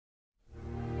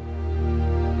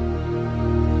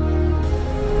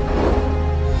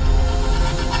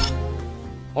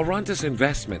Orontes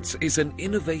Investments is an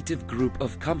innovative group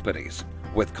of companies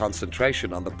with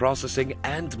concentration on the processing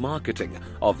and marketing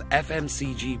of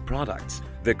FMCG products.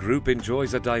 The group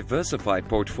enjoys a diversified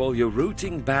portfolio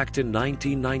rooting back to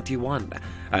 1991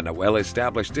 and a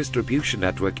well-established distribution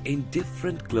network in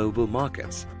different global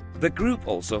markets. The group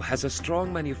also has a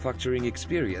strong manufacturing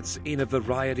experience in a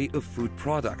variety of food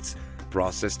products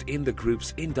processed in the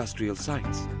group's industrial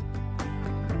sites.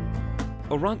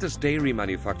 Orontes Dairy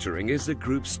Manufacturing is the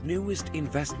group's newest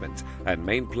investment and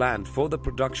main plant for the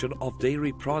production of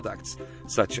dairy products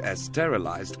such as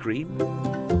sterilized cream,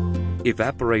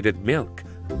 evaporated milk,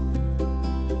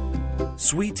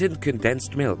 sweetened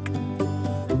condensed milk,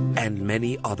 and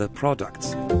many other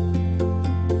products.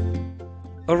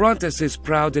 Orontes is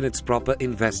proud in its proper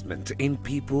investment in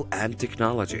people and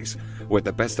technologies, with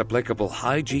the best applicable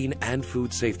hygiene and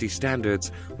food safety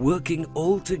standards working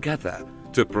all together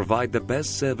to provide the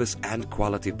best service and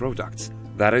quality products.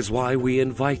 That is why we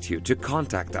invite you to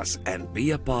contact us and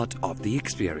be a part of the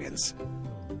experience.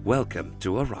 Welcome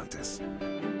to Orontes.